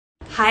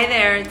Hi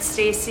there, it's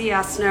Stacy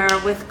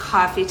Yesner with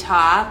Coffee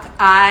Talk.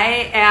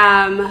 I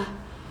am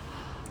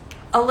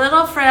a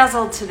little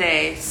frazzled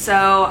today,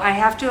 so I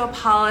have to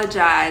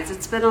apologize.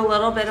 It's been a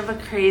little bit of a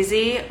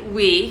crazy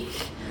week,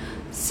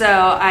 so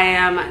I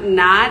am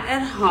not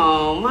at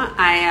home.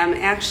 I am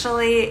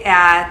actually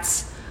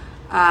at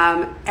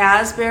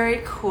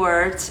Asbury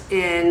Court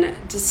in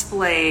Des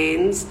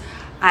Plaines.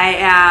 I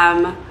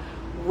am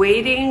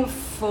waiting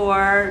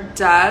for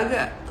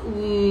Doug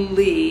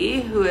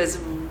Lee, who is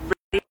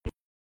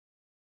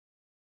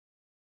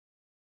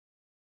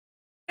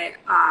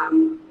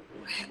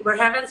we're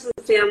having some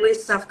family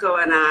stuff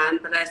going on,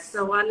 but I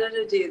still wanted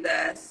to do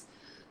this.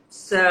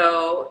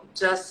 So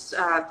just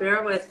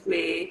bear with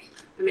me.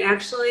 I'm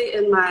actually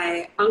in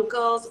my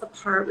uncle's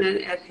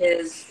apartment at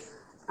his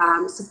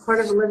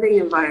supportive living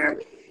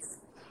environment.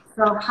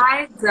 So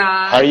hi,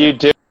 How are Doug.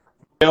 you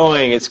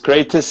doing? It's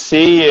great to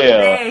see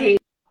you.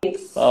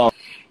 Thanks. Oh,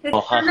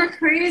 It's been a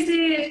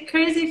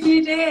crazy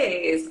few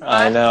days,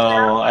 I but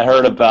know. I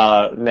heard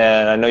about,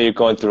 man, I know you're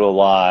going through a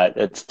lot.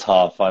 It's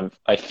tough.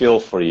 I feel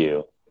for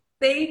you.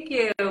 thank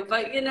you. But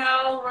we're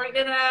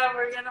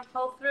gonna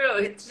pull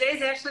through.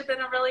 Today's actually been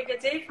a really good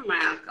day for my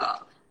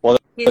uncle. Well,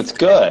 He's that's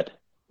good.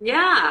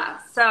 Yeah,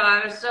 so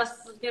I was just,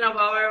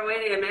 while we were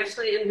waiting, I'm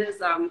actually in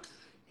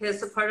his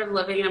supportive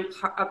living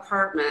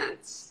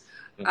apartment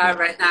Hmm.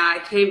 right now.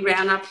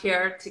 Ran up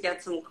here to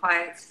get some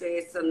quiet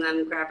space and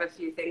then grab a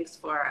few things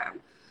for him.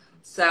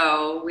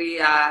 So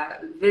we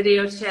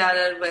video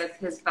chatted with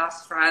his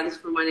best friends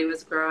from when he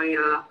was growing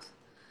up.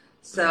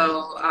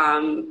 So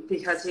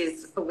because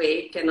he's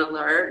awake and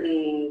alert,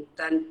 and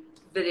then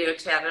video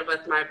chatted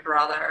with my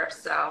brother.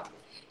 So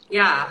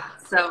yeah,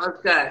 so it was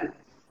good.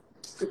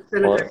 It's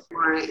been a Well, good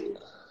morning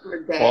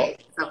or well, day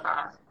so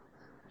far.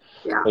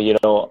 Yeah.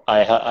 well,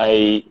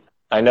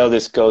 I know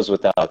this goes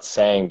without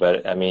saying,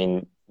 but I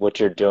mean, what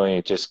you're doing,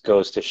 it just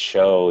goes to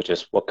show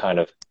just what kind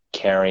of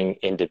caring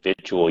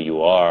individual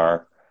you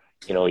are,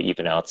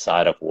 even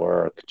outside of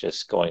work,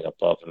 just going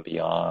above and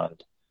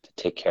beyond to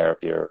take care of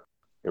your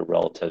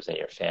relatives and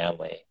your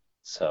family.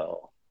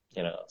 So,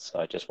 so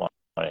I just want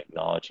to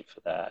acknowledge you for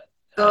that.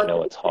 I Oh,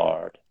 know it's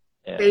hard.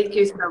 Yeah, thank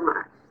you so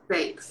much.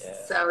 Thanks.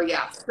 yeah. So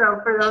yeah. So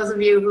for those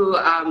of you who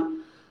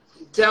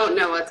don't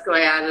know what's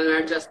going on and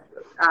are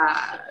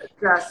uh,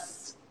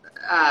 just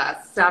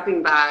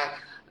stopping by,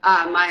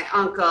 my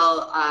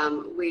uncle,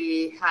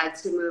 we had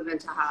to move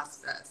into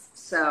hospice.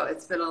 So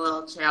it's been a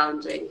little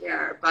challenging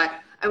here. But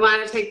I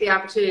want to take the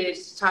opportunity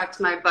to talk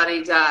to my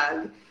buddy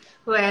Doug,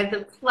 who I had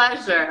the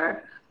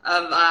pleasure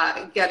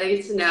of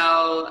getting to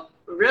know.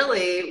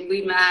 Really,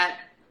 we met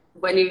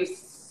when he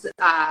was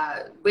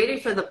waiting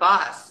for the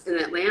bus in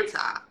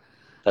Atlanta.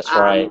 That's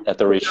right, at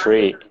the We were at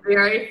retreat. the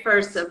very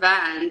first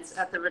event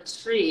at the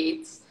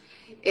retreat,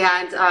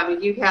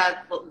 and you had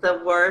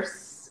the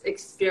worst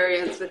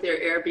experience with your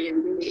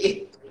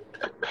Airbnb.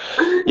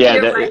 Yeah,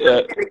 Your wife was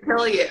going to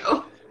kill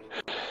you.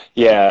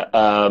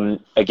 yeah.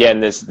 Again,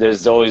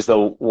 there's always the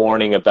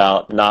warning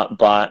about not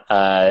buy,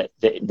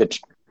 the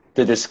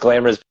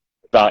disclaimers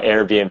about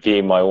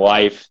Airbnb. My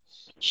wife,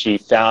 she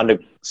found a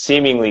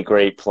seemingly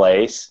great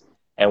place,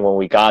 and when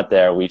we got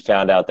there, we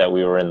found out that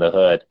we were in the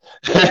hood.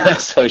 Yeah,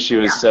 So she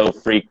was yeah, so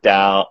freaked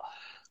out.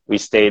 We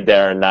stayed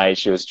there a night.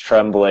 She was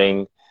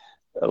trembling,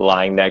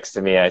 lying next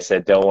to me. I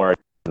said, "Don't worry."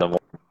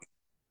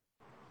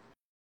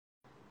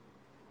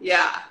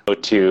 yeah.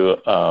 To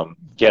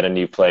get a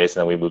new place,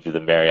 and then we moved to the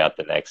Marriott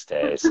the next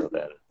day. So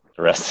then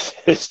the rest is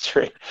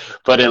history.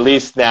 But at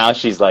least now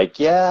she's like,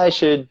 yeah, I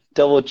should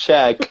double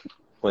check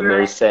when they're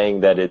Right.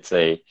 saying that it's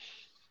a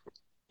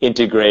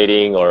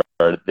integrating or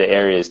the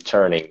area is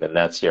turning. Then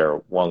that's your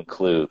one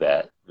clue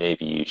that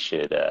maybe you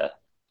should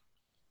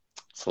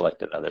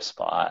select another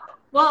spot.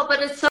 Well,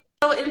 but it's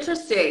so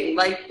interesting.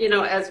 Like,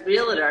 as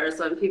realtors,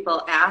 when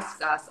people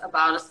ask us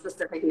about a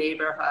specific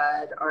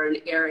neighborhood or an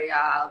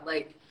area,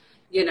 like,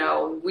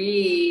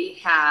 we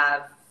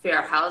have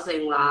fair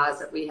housing laws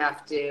that we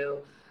have to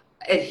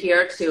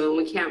adhere to, and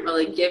we can't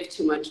really give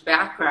too much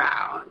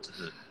background.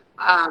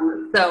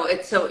 So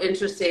it's so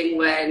interesting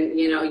when,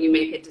 you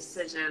make a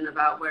decision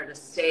about where to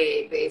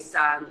stay based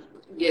on,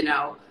 you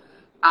know,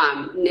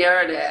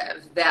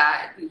 narrative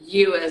that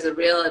you as a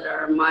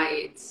realtor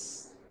might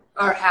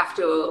or have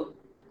to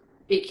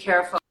be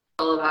careful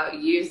about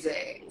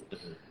using,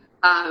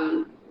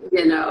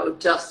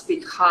 just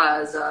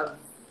because of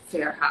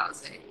fair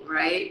housing,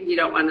 right? You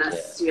don't want to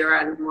Yeah. steer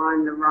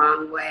anyone the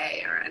wrong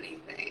way or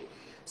anything.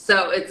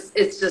 So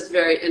it's just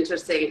very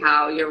interesting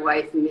how your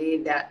wife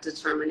made that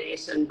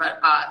determination.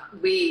 But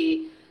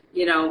we,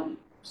 you know,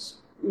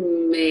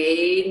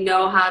 may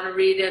know how to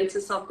read into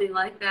something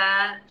like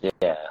that.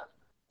 Yeah,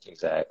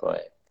 exactly.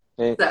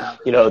 Eh, So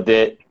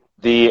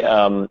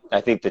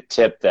I think the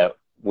tip that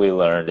we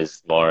learned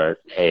is more,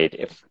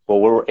 hey,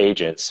 we're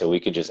agents, so we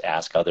could just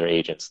ask other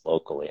agents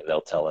locally, and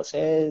they'll tell us,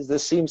 hey,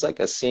 this seems like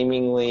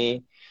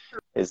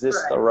is this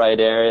the right, right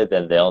area?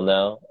 Then they'll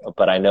know.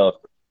 But I know,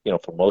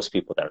 for most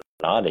people that are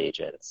not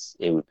agents,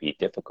 it would be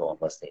difficult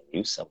unless they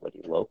knew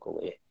somebody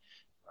locally,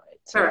 right,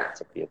 to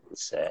correct. be able to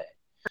say.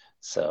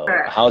 So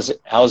Correct.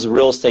 how's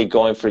real estate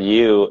going for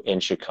you in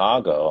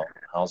Chicago?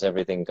 How's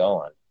everything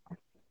going?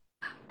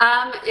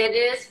 It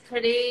is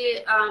pretty,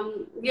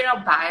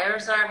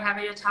 buyers are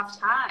having a tough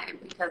time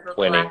because of the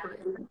Winning. lack of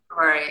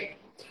inventory.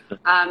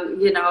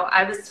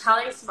 I was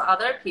telling some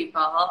other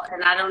people,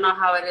 and I don't know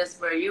how it is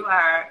where you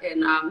are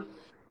in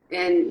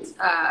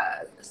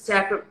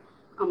Sacramento.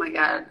 Oh my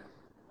God.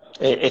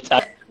 It's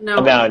I'm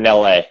No, out in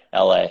LA,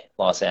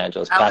 Los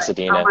Angeles, LA. Oh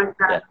Pasadena. my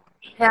Yeah, God.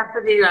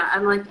 Pasadena.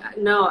 I'm like,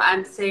 no,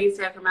 I'm saying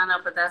Sacramento,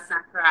 but that's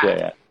not yeah, correct.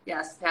 yeah.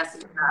 Yes,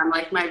 Pasadena. I'm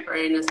like, my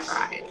brain is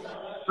fried.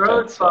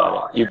 Rose That's funny.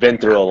 Bowl You've been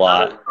area. through a Rose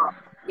lot. Bowl.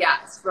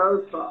 Yes,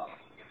 Rose Bowl.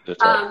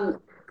 That's right. Um,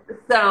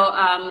 so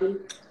I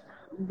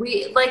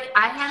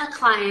had a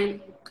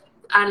client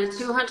on a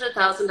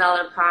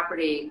 $200,000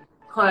 property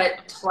put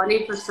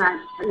 20%,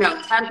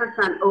 no,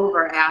 10%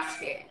 over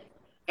asking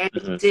and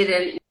Hmm.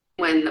 didn't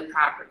win the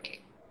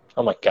property.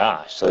 Oh my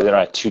gosh. So they're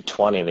at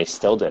 220 and they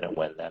still didn't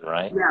win then,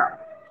 right? No.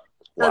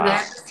 So Wow.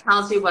 that just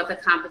tells you what the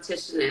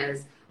competition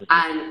is Hmm.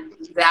 on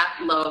that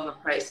low of a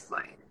price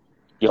point,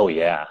 Oh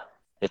yeah.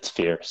 It's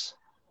fierce.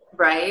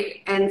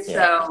 right? And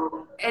Yeah.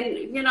 so,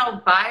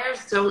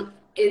 buyers don't,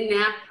 in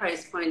that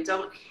price point,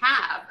 don't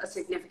have a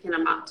significant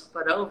amount to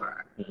put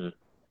over. Hmm.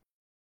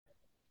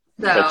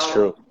 That's So,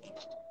 true.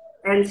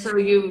 and so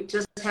you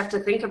just have to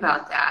think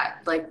about that,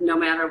 like no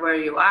matter where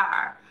you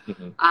are.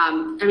 Hmm.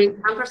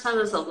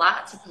 10% is a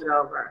lot to put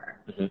over.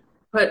 Hmm.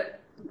 But,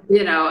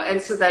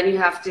 and so then you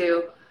have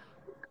to,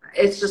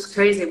 it's just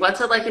crazy.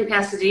 What's it like in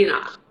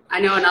Pasadena? I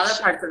know in other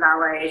parts of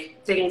LA,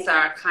 things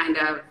are kind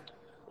of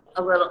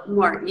a little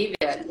more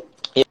even.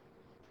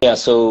 Yeah,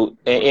 so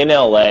in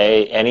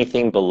LA,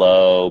 anything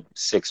below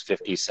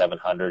 650,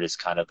 700 is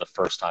kind of the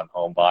first-time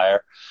home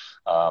buyer.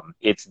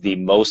 It's the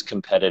most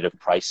competitive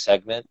price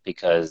segment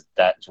because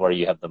that's where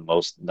you have the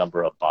most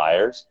number of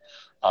buyers.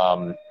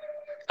 Um,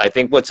 I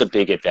think what's a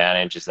big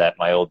advantage is that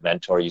my old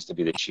mentor used to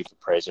be the chief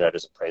appraiser at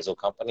his appraisal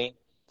company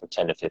for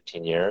 10 to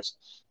 15 years.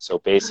 So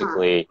Uh-huh.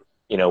 basically,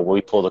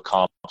 we pull the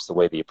comps the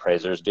way the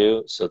appraisers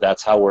do. So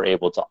that's how we're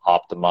able to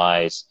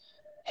optimize,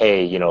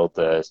 hey,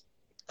 the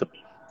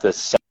the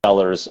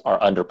sellers are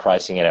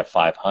underpricing it at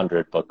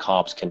 500, but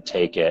comps can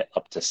take it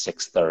up to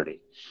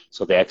 630.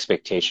 So the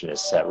expectation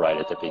is set right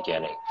at the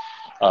beginning.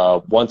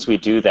 Once we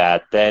do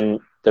that, then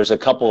there's a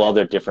couple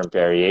other different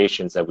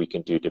variations that we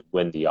can do to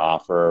win the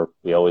offer.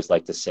 We always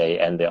like to say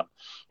end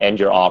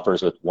your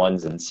offers with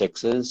ones and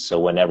sixes. So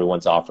when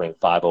everyone's offering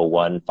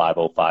 501,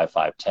 505,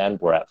 510,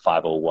 we're at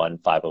 501,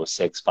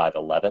 506,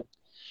 511.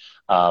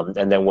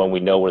 And then when we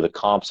know where the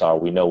comps are,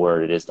 we know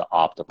where it is to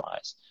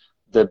optimize.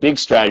 The big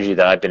strategy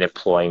that I've been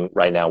employing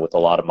right now with a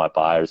lot of my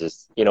buyers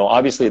is,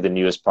 obviously the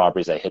newest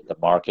properties that hit the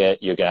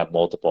market, you're going to have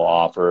multiple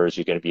offers,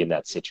 you're going to be in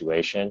that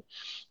situation.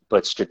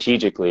 But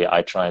strategically,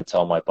 I try and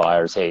tell my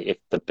buyers, hey, if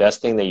the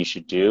best thing that you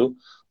should do,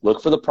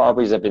 look for the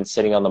properties that have been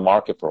sitting on the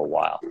market for a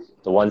while,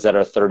 the ones that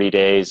are 30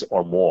 days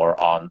or more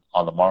on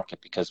the market,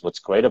 because what's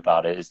great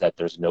about it is that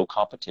there's no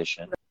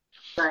competition.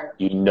 Right.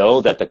 You know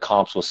that the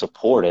comps will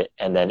support it,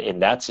 and then in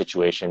that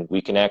situation,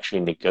 we can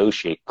actually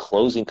negotiate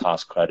closing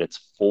cost credits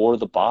for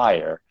the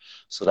buyer,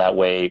 so that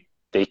way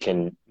they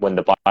can, when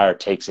the buyer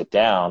takes it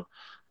down,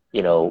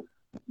 you know,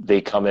 they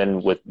come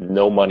in with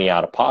no money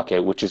out of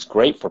pocket, which is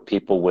great for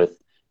people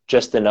with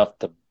just enough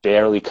to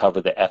barely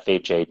cover the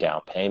FHA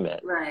down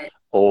payment. Right.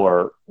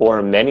 Or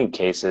in many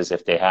cases,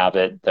 if they have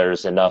it,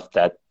 there's enough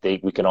that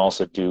we can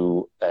also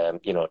do,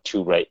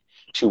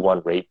 two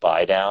one rate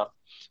buy down.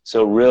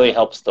 So it really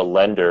helps the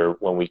lender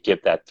when we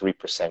give that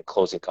 3%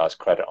 closing cost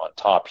credit on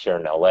top here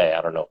in LA.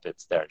 I don't know if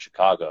it's there in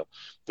Chicago.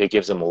 It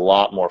gives them a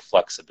lot more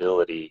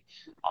flexibility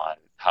on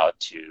how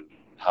to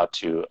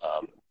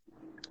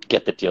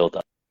get the deal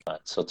done.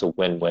 So it's a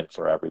win-win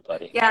for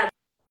everybody. Yeah,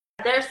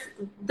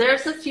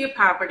 there's a few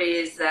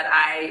properties that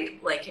I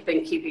like have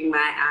been keeping my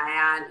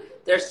eye on.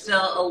 They're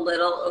still a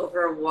little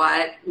over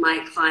what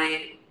my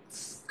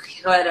clients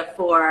could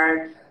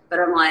afford, but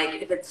I'm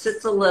like, if it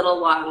sits a little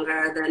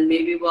longer, then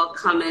maybe we'll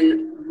come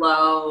in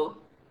low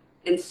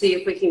and see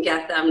if we can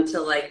get them to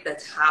like the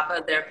top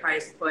of their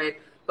price point,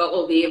 but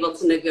we'll be able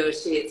to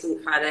negotiate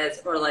some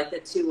credits or like the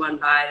 2-1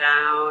 buy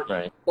down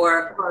Right.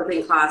 or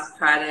closing cost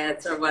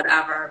credits or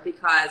whatever,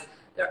 because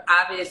they're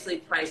obviously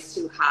priced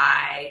too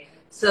high.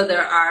 So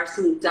there are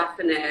some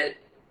definite,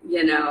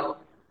 or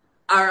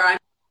I'm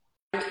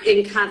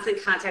in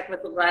constant contact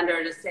with the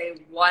lender to say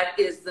what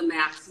is the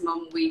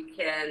maximum we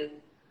can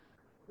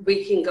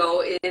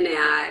go in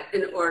at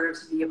in order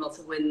to be able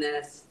to win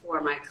this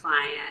for my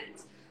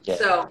client. Yeah.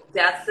 So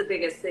that's the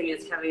biggest thing,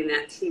 is having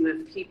that team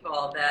of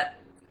people that,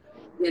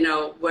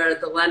 where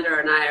the lender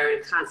and I are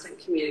in constant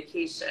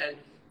communication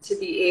to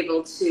be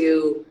able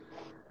to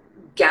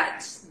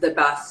get the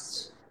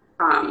best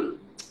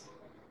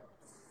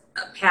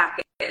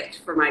package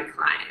for my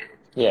client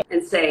Yeah.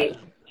 and say,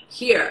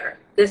 here,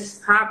 this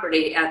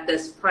property at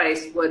this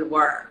price would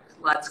work.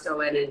 Let's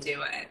go in and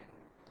do it.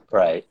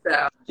 Right.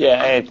 So,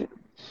 Yeah.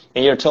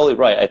 And you're totally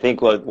right. I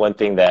think one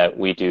thing that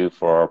we do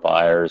for our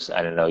buyers,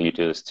 and I know you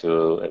do this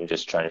too, I'm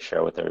just trying to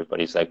share with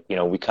everybody, is like,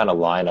 we kind of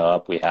line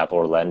up. We have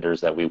our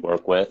lenders that we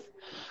work with.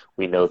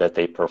 We know that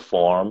they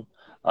perform.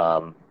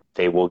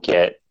 They will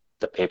get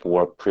the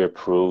paperwork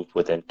pre-approved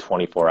within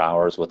 24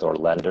 hours with our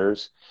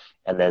lenders.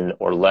 And then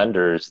our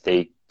lenders,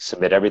 they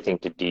submit everything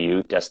to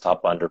DU,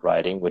 desktop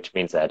underwriting, which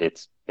means that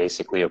it's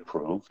basically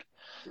approved.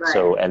 Right.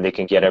 So, and they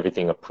can get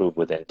everything approved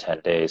within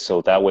 10 days.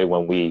 So that way,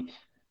 when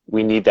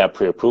we need that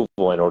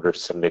pre-approval in order to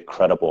submit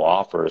credible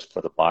offers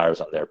for the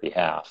buyers on their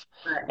behalf.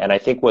 Right. And I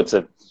think what's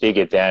a big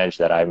advantage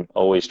that I'm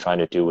always trying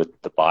to do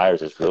with the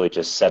buyers is really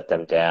just set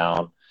them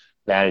down,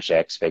 manage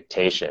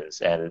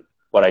expectations. And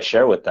what I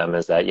share with them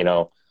is that,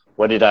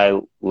 what did I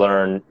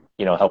learn,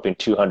 helping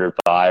 200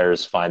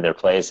 buyers find their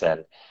place?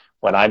 And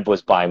when I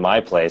was buying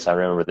my place, I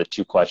remember the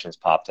two questions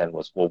popped in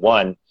was, well,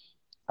 one,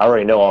 I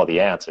already know all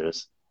the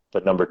answers.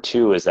 But number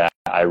two is that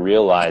I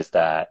realized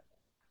that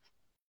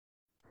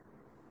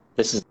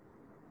this is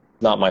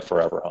not my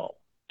forever home.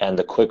 And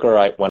the quicker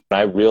when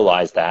I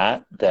realized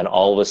that, then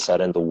all of a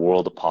sudden the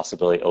world of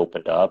possibility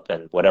opened up,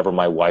 and whatever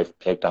my wife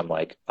picked, I'm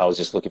like, I was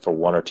just looking for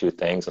one or two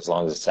things. As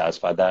long as it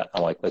satisfied that,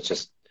 I'm like, let's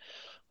just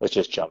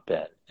jump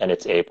in, and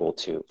it's able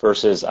to.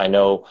 Versus, I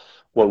know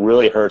what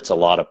really hurts a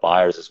lot of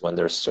buyers is when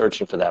they're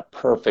searching for that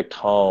perfect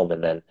home,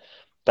 and then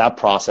that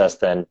process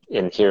then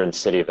here in the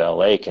city of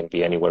LA can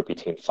be anywhere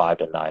between 5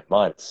 to 9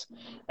 months.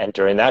 And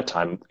during that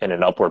time in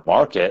an upward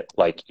market,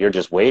 like, you're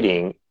just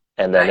waiting,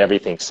 and then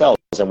everything sells.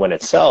 And when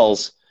it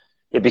sells,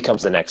 it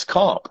becomes the next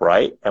comp,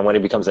 right? And when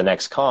it becomes the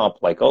next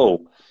comp, like,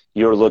 oh,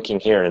 you're looking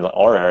here in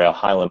our area,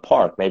 Highland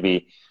Park,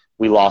 maybe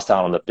we lost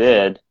out on the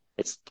bid.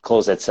 It's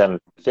closed at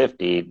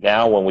 750.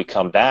 Now when we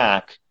come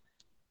back,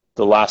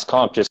 the last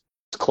comp just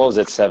closed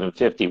at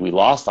 750. We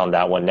lost on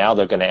that one. Now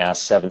they're going to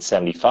ask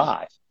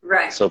 775.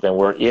 Right. So then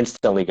we're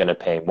instantly going to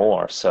pay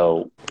more.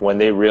 So when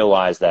they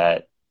realize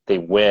that they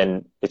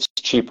win, it's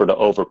cheaper to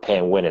overpay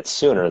and win it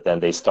sooner, then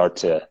they start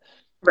to,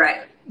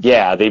 right.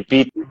 Yeah, they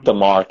beat the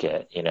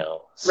market,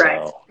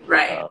 So,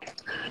 right.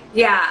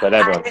 Yeah. But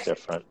everyone's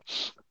different.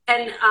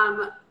 And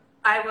I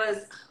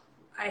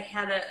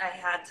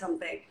had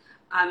something,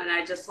 and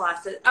I just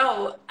lost it.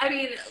 Oh, I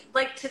mean,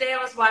 like today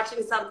I was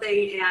watching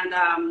something, and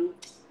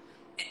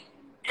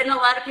a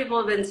lot of people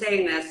have been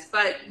saying this,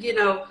 but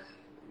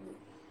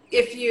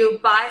if you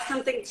buy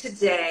something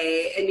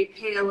today and you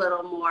pay a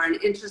little more in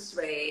interest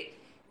rate,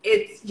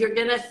 you're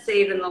going to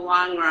save in the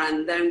long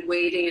run than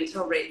waiting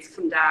until rates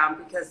come down,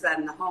 because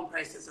then the home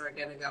prices are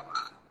going to go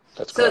up.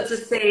 That's so correct.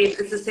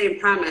 it's the same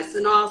premise.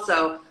 And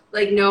also,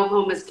 like, no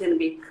home is going to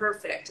be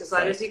perfect. As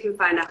long as you can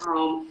find a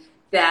home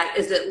that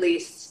is at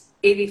least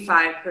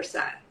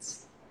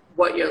 85%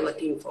 what you're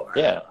looking for.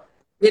 Yeah.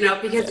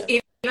 Because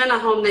even a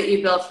home that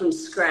you built from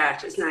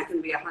scratch is not going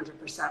to be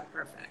 100%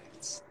 perfect.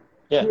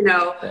 Yeah.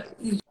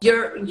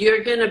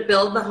 You're going to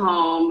build the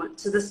home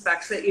to the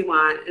specs that you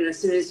want, and as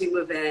soon as you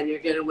move in,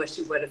 you're going to wish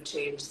you would have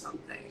changed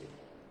something.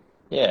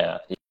 Yeah,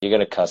 you're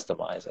going to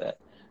customize it.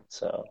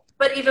 So.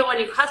 But even when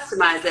you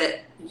customize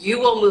it, you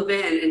will move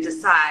in and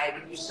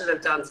decide you should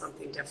have done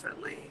something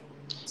differently.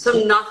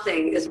 So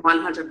nothing is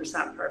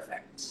 100%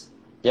 perfect.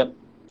 Yep.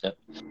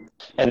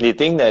 And the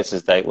thing is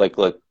that, like,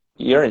 look,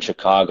 you're in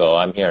Chicago,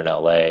 I'm here in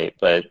LA,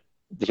 but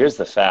here's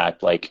the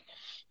fact, like,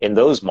 in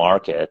those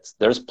markets,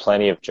 there's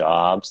plenty of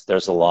jobs.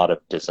 There's a lot of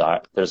desire.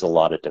 There's a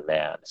lot of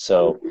demand.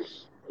 So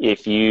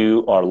if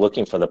you are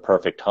looking for the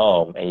perfect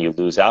home and you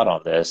lose out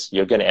on this,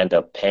 you're going to end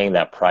up paying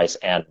that price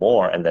and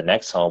more. And the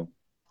next home,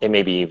 it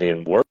may be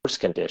even worse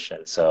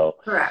condition. So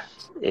correct.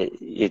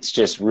 It's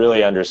just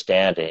really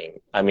understanding.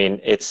 I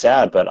mean, it's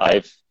sad, but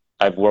I've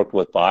worked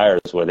with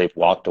buyers where they've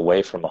walked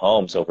away from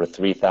homes over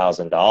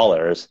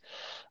 $3,000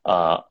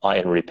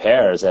 in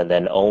repairs, and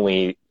then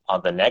only on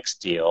the next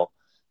deal,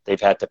 they've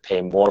had to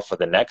pay more for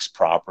the next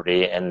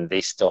property, and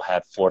they still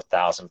had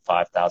 $4,000,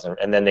 $5,000,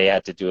 and then they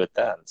had to do it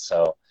then.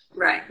 So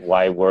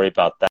why worry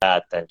about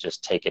that? Then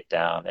just take it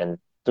down. And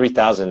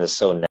 $3,000 is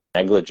so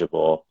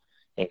negligible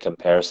in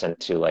comparison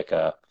to like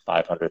a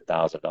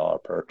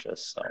 $500,000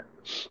 purchase. So.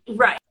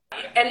 Right.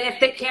 And if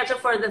they can't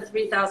afford the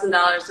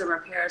 $3,000 in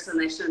repairs, then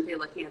they shouldn't be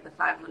looking at the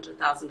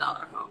 $500,000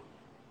 home.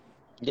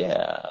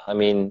 Yeah, I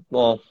mean,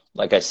 well,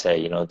 like I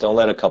say, don't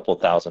let a couple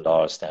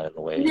 $1,000 stand in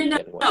the way.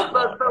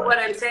 But what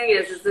I'm saying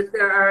is that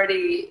they're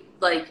already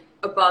like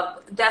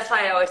above. That's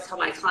why I always tell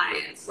my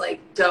clients, like,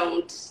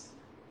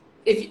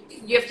 if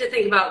you have to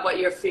think about what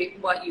you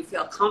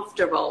feel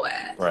comfortable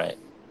with. Right.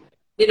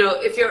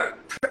 If you're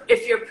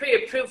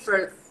pre-approved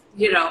for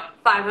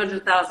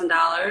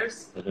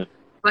 $500,000,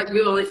 but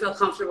you only feel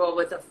comfortable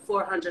with a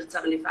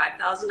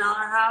 $475,000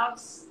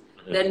 house,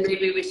 then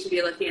maybe we should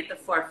be looking at the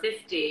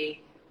 $450,000.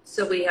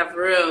 So we have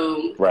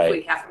room. Right. If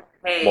we have to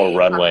pay more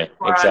runway.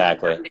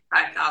 Exactly.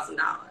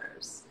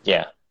 $5,000.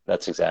 Yeah,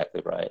 that's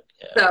exactly right.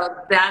 Yeah. So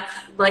that's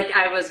like,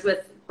 I was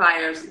with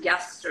buyers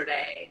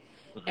yesterday,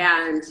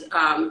 and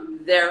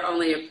they're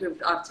only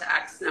approved up to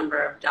X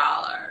number of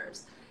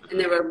dollars, and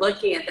they were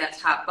looking at that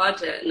top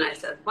budget, and I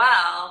said,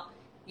 well,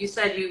 I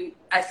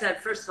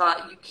said, first of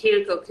all, you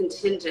can't go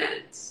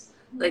contingent.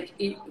 Like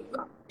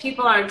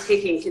people aren't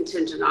taking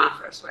contingent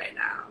offers right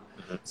now.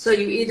 Mhm. So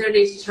you either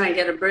need to try and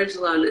get a bridge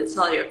loan and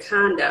sell your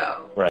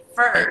condo Right.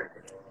 first,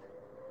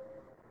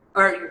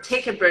 or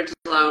take a bridge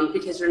loan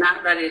because you're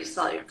not ready to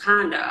sell your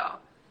condo,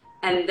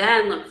 and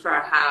then look for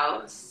a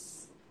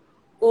house,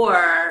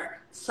 or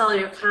sell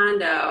your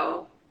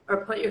condo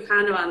or put your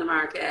condo on the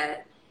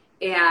market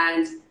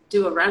and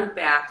do a rent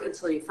back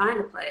until you find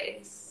a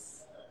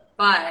place.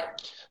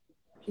 But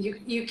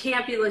you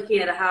can't be looking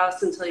at a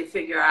house until you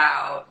figure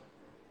out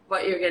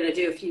what you're going to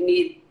do if you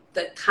need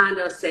the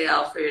condo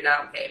sale for your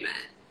down payment.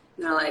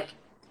 And they're like,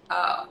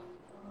 oh,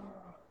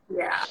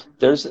 yeah.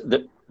 There's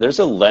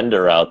a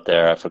lender out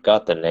there, I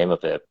forgot the name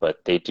of it,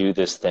 but they do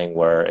this thing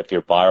where if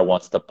your buyer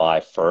wants to buy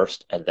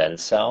first and then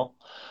sell,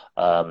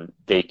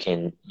 they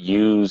can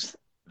use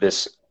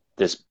this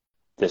this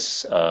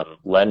this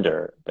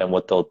lender, and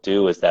what they'll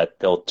do is that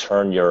they'll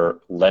turn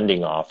your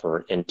lending offer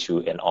into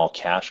an all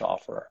cash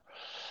offer.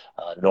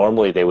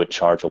 Normally, they would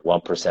charge a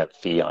 1%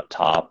 fee on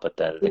top, but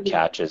then the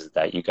catch is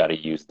that you got to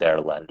use their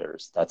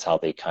lenders. That's how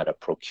they kind of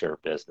procure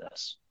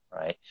business,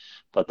 right?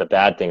 But the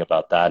bad thing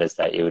about that is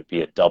that it would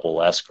be a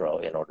double escrow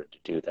in order to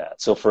do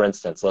that. So, for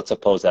instance, let's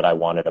suppose that I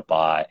wanted to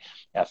buy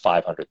at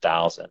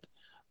 500,000,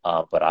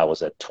 but I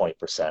was at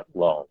 20%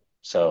 loan.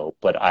 So,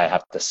 but I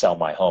have to sell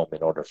my home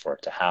in order for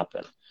it to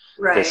happen.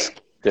 This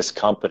Right. this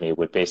company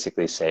would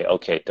basically say,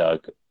 okay,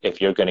 Doug,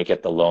 if you're going to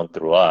get the loan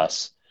through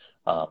us,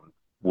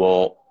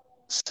 we'll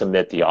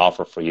submit the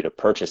offer for you to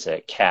purchase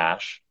it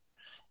cash.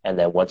 And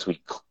then once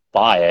we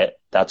buy it,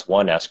 that's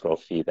one escrow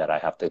fee that I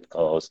have to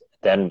close.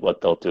 Then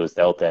what they'll do is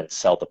they'll then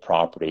sell the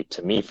property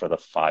to me for the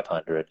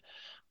 500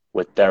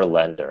 with their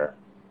lender.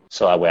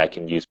 So that way I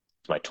can use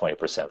my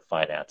 20%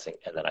 financing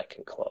and then I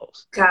can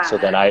close. So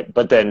Got then it.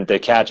 but then the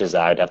catch is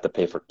that I'd have to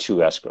pay for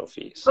two escrow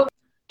fees, But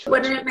two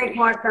wouldn't escrow it make fees.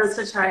 more sense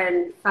to try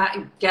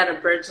and get a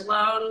bridge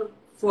loan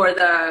for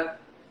the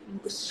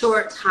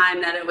short time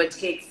that it would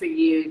take for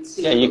you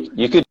Yeah, to?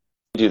 you could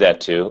do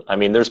that too. I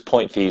mean, there's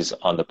point fees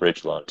on the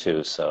bridge loan too,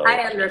 I so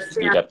you'd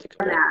understand have to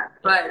compare. that, Yeah,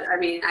 but I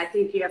mean, I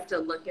think you have to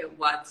look at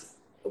what's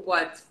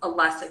a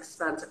less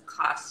expensive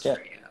cost yeah,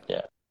 for you.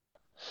 yeah.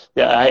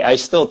 Yeah, I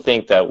still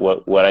think that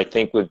what I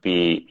think would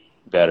be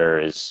better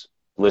is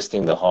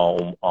listing the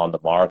home on the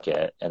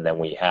market, and then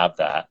when you have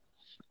that,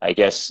 I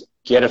guess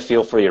get a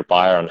feel for your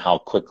buyer on how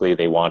quickly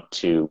they want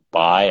to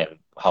buy and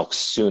how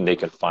soon they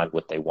can find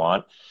what they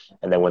want,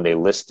 and then when they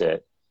list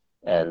it,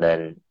 and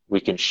then we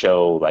can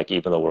show like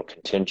even though we're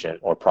contingent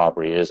or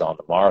property is on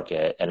the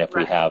market, and if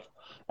we Right. have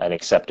an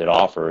accepted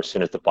offer, as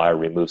soon as the buyer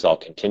removes all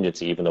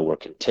contingency, even though we're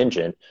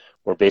contingent,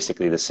 we're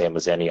basically the same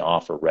as any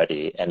offer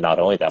ready. And not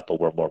only that, but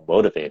we're more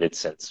motivated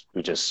since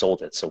we just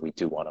sold it, so we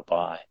do want to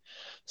buy.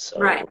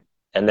 Right. So,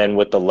 and then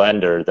with the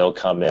lender, they'll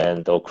come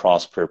in, they'll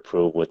cross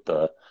pre-approve with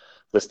the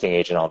listing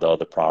agent on the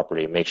other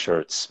property, make sure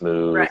it's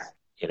smooth, Right.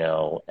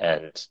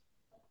 and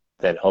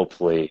then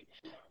hopefully,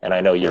 and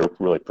I know you're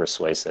really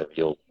persuasive,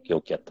 you'll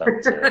get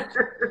them to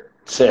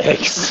No,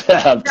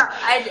 accept. So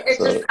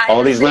I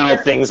all just these think little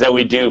that, things that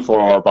we do for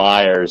our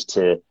buyers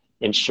to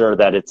ensure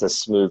that it's a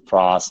smooth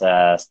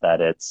process,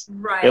 that it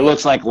right.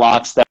 looks like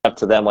lockstep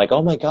to them, like,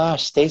 oh my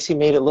gosh, Stacy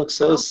made it look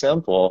so Oh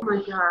simple, my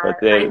God, but I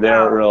they don't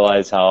know.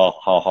 realize how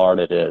hard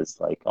it is,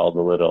 like all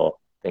the little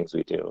things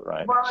we do,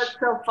 right? Well, it's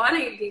so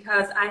funny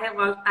because I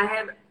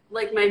have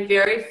like my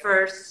very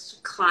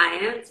first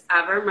clients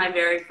ever, my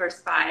very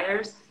first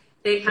buyers.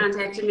 They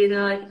contacted me.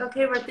 They're like,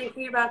 "Okay, we're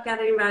thinking about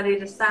getting ready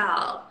to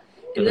sell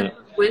in the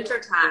Hmm. winter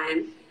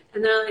time,"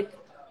 and they're like,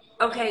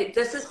 "Okay,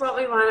 this is what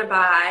we want to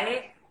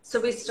buy." So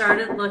we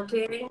started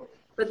looking,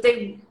 but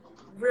they're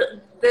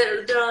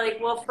like,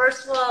 "Well,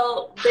 first of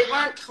all, they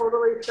weren't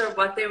totally sure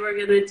what they were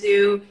going to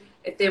do.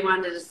 If they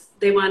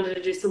wanted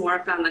to do some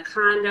work on the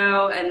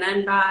condo and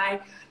then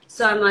buy."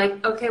 So I'm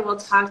like, okay, well,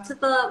 talk to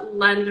the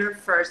lender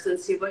first and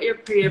see what you're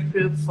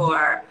pre-approved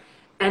for,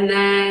 and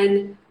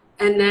then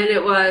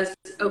it was,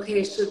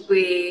 okay, do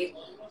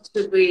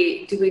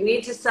we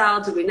need to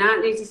sell? Do we not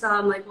need to sell?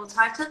 I'm like, well,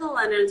 talk to the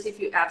lender and see if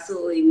you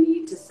absolutely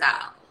need to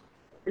sell.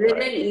 And they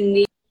Right.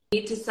 didn't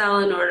need to sell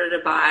in order to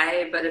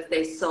buy, but if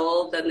they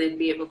sold, then they'd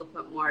be able to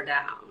put more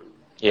down, and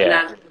Yeah.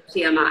 that's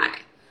TMI.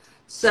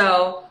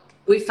 So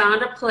we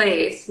found a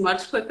place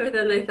much quicker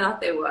than they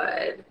thought they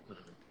would,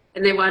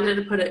 and they wanted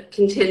to put it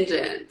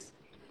contingent,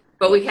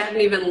 but we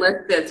hadn't even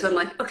listed. So I'm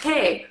like,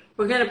 okay,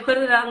 we're gonna put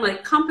it on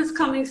like Compass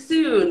coming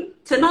soon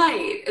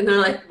tonight, and they're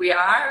like, we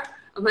are.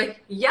 I'm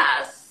like,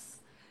 yes.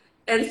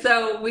 And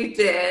so we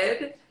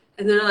did,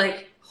 and they're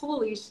like,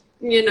 holy,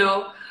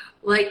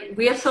 like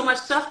we have so much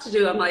stuff to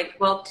do. I'm like,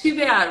 well, too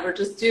bad. We're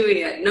just doing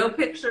it. No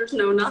pictures,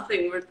 no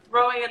nothing. We're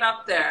throwing it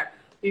up there.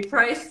 We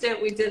priced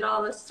it. We did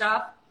all this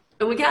stuff,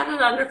 and we got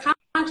it under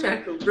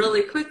contract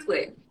really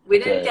quickly. We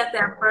didn't Good. get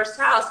that first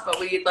house, but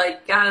we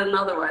like got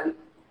another one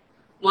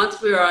once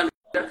we were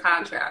under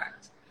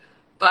contract.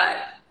 But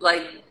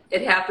like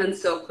it happened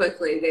so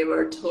quickly, they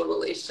were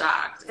totally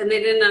shocked, and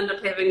they didn't end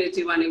up having to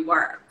do any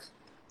work.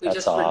 We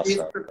That's just reduced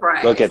awesome. the Look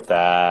price. at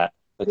that.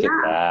 Look at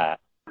Yeah. that.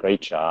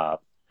 Great job.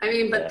 I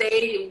mean, but Yeah.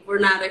 they were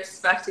not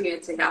expecting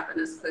it to happen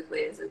as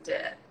quickly as it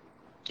did.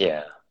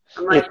 Yeah.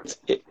 I'm like,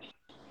 It,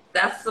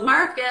 that's the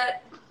market.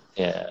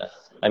 yeah.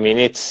 I mean,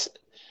 I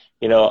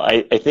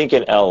think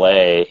in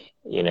LA,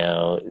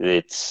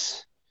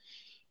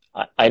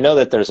 I know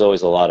that there's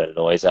always a lot of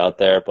noise out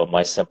there, but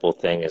my simple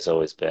thing has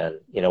always been,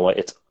 you know what,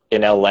 it's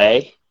in LA,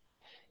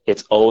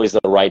 it's always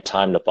the right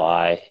time to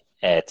buy,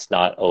 and it's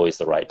not always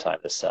the right time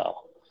to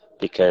sell.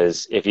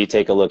 Because if you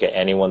take a look at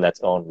anyone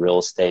that's owned real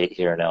estate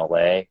here in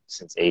LA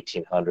since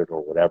 1800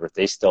 or whatever,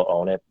 they still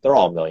own it. They're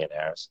all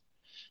millionaires.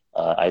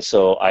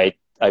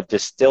 I've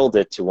distilled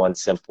it to one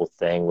simple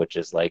thing, which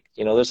is like,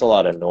 there's a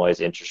lot of noise,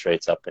 interest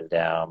rates up and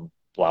down,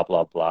 blah,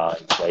 blah, blah,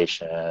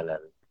 inflation and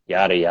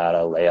yada, yada,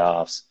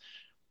 layoffs.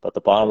 But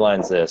the bottom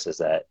line is this, is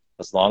that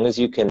as long as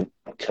you can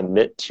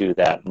commit to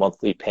that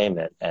monthly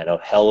payment and a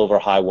hell over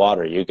high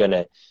water, you're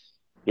gonna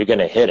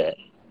hit it,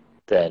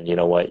 then you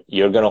know what?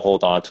 You're gonna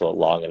hold on to it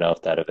long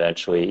enough that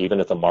eventually, even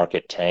if the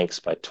market tanks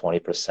by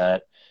 20%,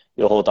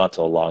 you'll hold on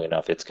to it long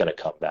enough, it's gonna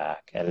come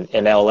back. And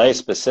in LA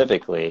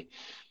specifically,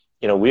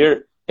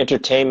 we're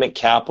entertainment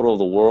capital of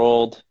the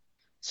world,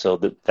 so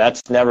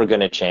that's never going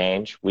to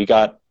change. We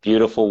got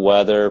beautiful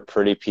weather,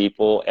 pretty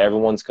people.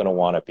 Everyone's going to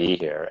want to be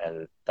here,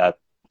 and that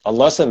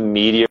unless a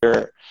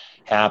meteor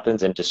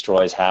happens and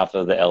destroys half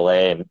of the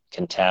LA and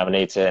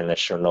contaminates it, and the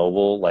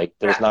Chernobyl, like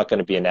there's Yeah, not going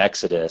to be an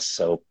exodus.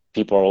 So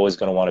people are always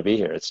going to want to be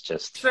here. It's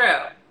just,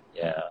 true.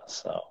 yeah.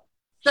 So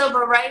So,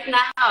 but right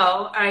now,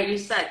 all right, you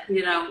said,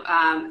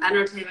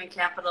 entertainment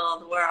capital of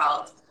the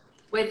world.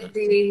 With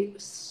the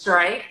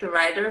strike, the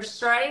writer's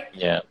strike,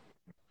 yeah,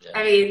 yeah.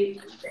 I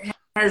mean,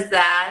 has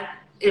that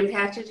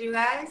impacted you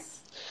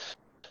guys?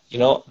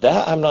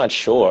 That I'm not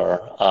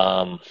sure.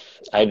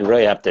 I'd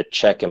really have to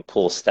check and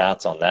pull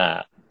stats on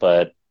that.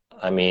 But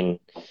I mean,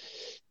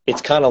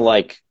 it's kind of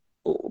like,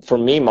 for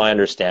me, my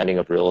understanding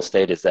of real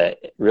estate is that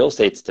real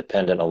estate's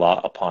dependent a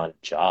lot upon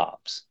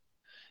jobs.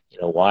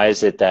 Why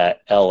is it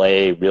that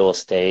LA real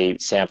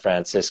estate, San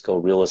Francisco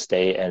real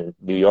estate, and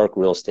New York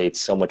real estate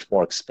is so much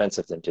more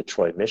expensive than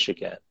Detroit,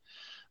 Michigan?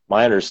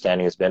 My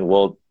understanding has been,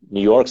 well,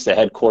 New York's the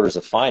headquarters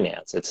of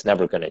finance. It's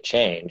never going to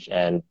change.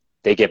 And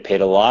they get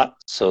paid a lot,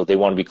 so they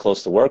want to be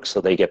close to work,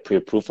 so they get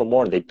pre-approved for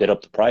more, and they bid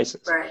up the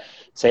prices. Right,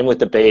 Same with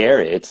the Bay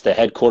Area. It's the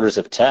headquarters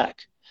of tech.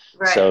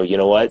 So right, you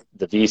know what?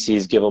 The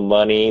VCs give them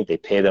money, they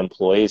pay the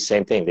employees,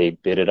 same thing, they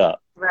bid it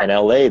up. In right,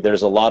 LA,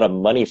 there's a lot of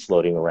money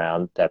floating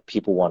around that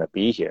people want to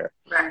be here.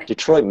 right,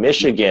 Detroit,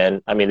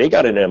 Michigan, I mean, they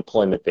got an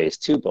employment base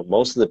too, but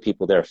most of the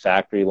people there are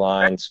factory right,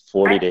 lines,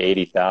 40 to right.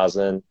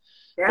 80,000.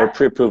 They're Yeah,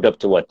 pre-approved up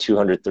to what,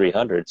 200,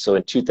 300. So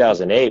in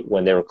 2008,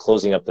 when they were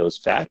closing up those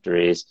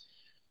factories,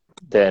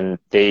 then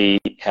they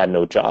had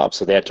no jobs,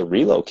 so they had to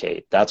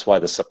relocate. That's why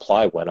the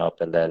supply went up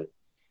and then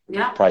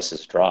yeah,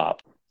 prices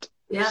dropped.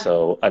 yeah,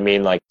 So, I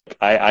mean, like,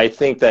 I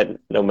think that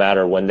no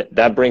matter when,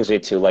 that brings me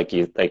to, like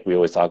we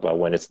always talk about,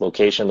 when it's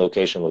location,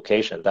 location,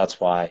 location. That's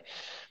why,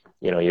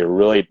 you're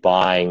really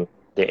buying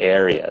the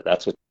area.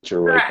 That's what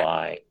you're really correct.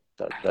 buying.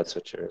 That's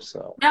what you're,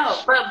 so. No,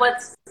 but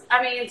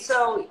I mean,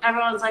 so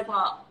everyone's like,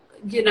 well,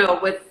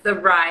 with the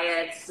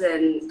riots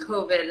and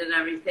COVID and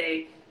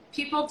everything,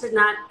 people did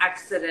not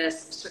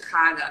exodus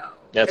Chicago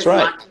That's as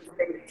right. much as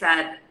they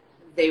said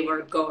they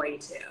were going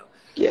to.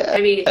 Yeah,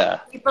 I mean, yeah,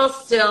 people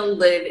still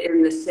live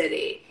in the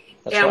city.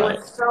 that's And right.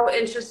 what's so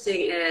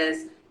interesting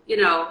is,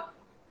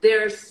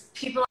 there's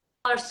people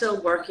are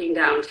still working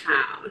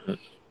downtown. Mhm.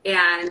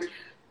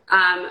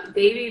 And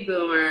baby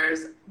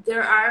boomers,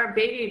 there are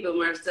baby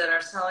boomers that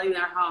are selling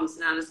their homes,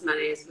 not as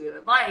many as we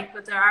would like,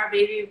 but there are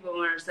baby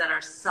boomers that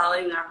are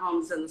selling their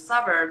homes in the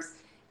suburbs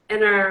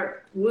and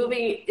are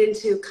moving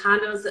into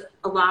condos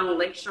along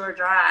Lakeshore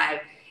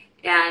Drive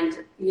and,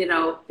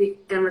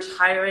 and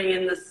retiring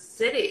in the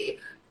city.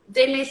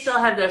 They may still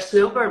have their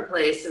snowbird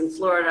place in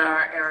Florida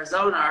or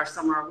Arizona or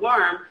somewhere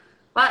warm,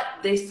 but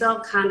they sell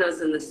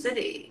condos in the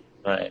city.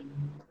 Right.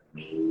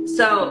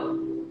 So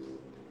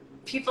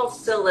people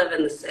still live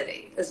in the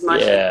city as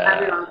much as Yeah.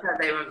 everyone said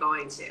they were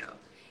going to.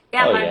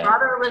 And Oh, my yeah.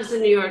 brother lives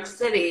in New York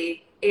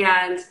City,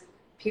 and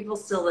people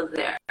still live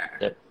there.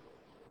 Yep.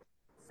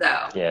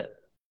 So, Yeah.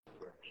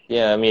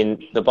 Yeah, I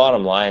mean, the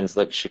bottom line is,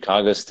 like,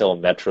 Chicago's still a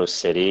metro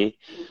city.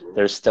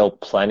 There's still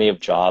plenty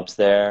of jobs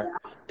there.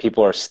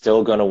 People are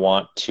still going to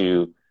want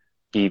to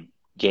be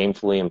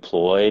gainfully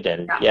employed.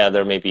 And yeah, yeah,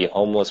 there may be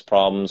homeless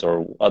problems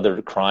or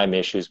other crime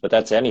issues, but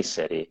that's any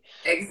city.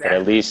 But at exactly.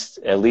 least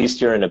at least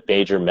you're in a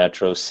major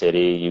metro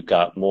city. You've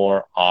got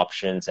more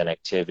options and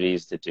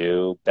activities to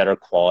do, better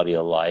quality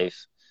of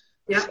life.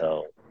 Yeah,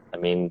 So, I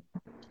mean,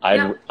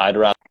 yeah, I'd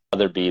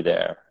rather be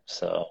there.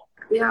 So,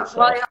 yeah. Well,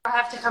 so you'll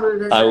have to come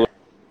and I visit.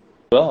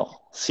 will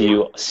see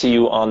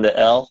you on the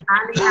L. On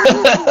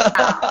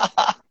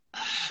the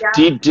yeah,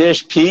 Deep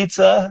dish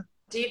pizza.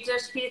 deep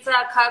dish pizza,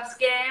 Cubs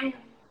game.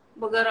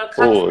 We'll go to a Cubs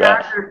Oh,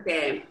 that Dodgers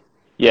game.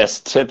 yes.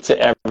 Tip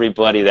to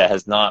everybody that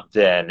has not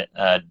been.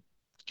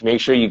 Make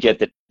sure you get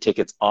the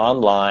tickets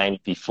online I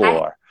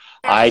before.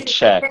 have I season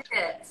checked.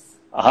 tickets.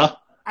 Uh-huh.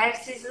 I have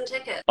season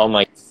tickets. Oh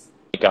my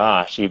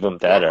gosh, even Yeah,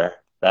 better.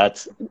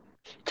 That's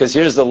because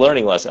here's the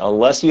learning lesson.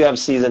 Unless you have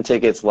season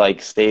tickets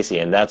like Stacy,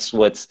 and that's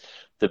what's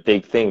the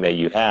big thing that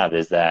you have,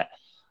 is that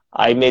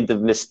I made the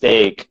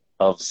mistake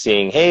of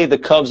seeing, hey, the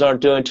Cubs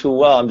aren't doing too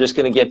well. I'm just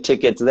going to get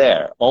tickets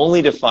there,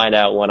 only to find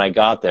out when I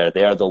got there,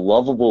 they are the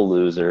lovable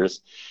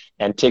losers,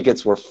 and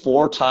tickets were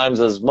 4 times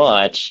as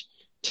much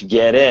to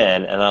get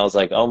in. And I was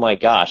like, oh my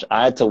gosh,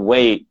 I had to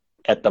wait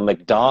at the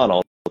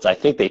McDonald's. I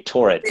think they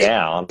tore it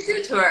down. They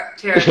did tear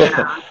it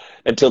down.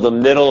 Until the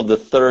middle of the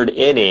 3rd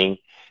inning,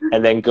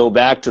 and then go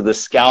back to the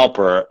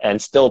scalper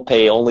and still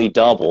pay only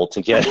double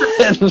to get in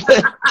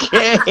the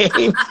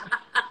game.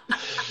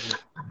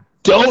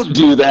 Don't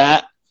do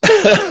that.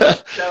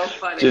 So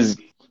funny.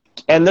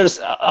 And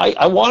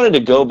I wanted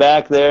to go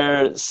back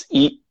there,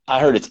 eat. I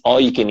heard it's all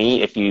you can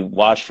eat if you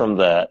watch from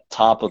the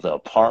top of the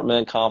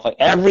apartment complex.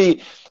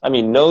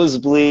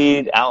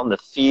 Nosebleed, out in the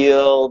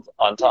field,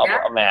 on top.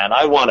 Yeah. Man,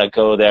 I want to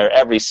go there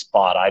every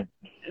spot.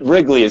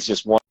 Wrigley is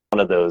just one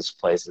of those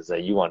places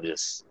that you want to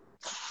just,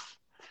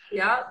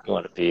 you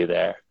want to be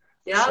there.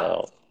 Yeah.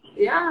 So,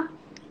 yeah.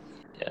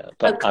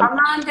 But come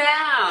on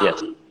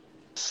down.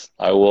 Yes,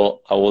 I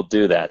will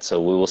do that.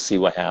 So we will see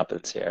what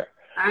happens here.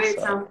 All right,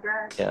 sounds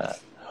good. Yeah.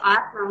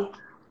 Awesome.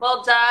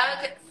 Well,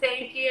 Doug,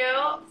 thank you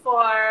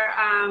for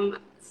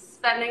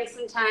spending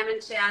some time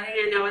and chatting.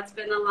 I know it's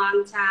been a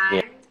long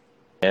time.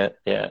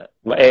 Yeah.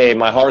 Hey,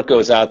 my heart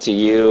goes out to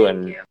you,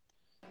 Thank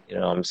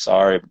you. I'm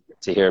sorry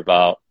to hear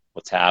about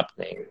what's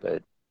happening,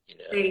 but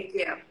Thank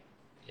you.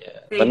 Yeah.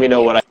 Thank Let me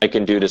know you. what I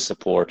can do to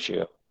support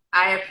you.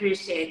 I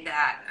appreciate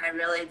that. I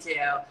really do.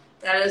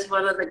 That is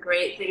one of the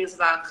great things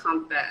about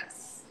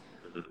Compass.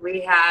 Mm-hmm.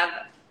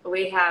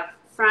 We have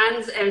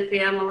friends and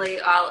family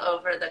all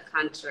over the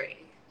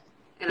country,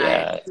 and I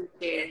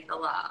appreciate the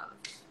love.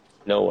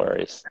 No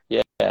worries.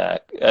 Yeah.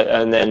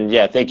 And then,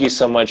 thank you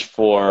so much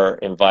for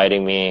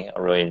inviting me. I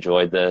really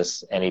enjoyed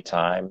this.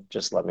 Anytime,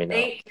 just let me know.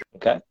 Thank you.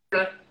 Okay.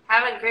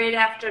 Have a great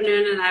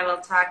afternoon, and I will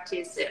talk to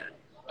you soon.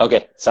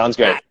 Okay. Sounds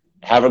great. Bye.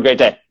 Have a great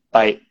day.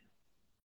 Bye.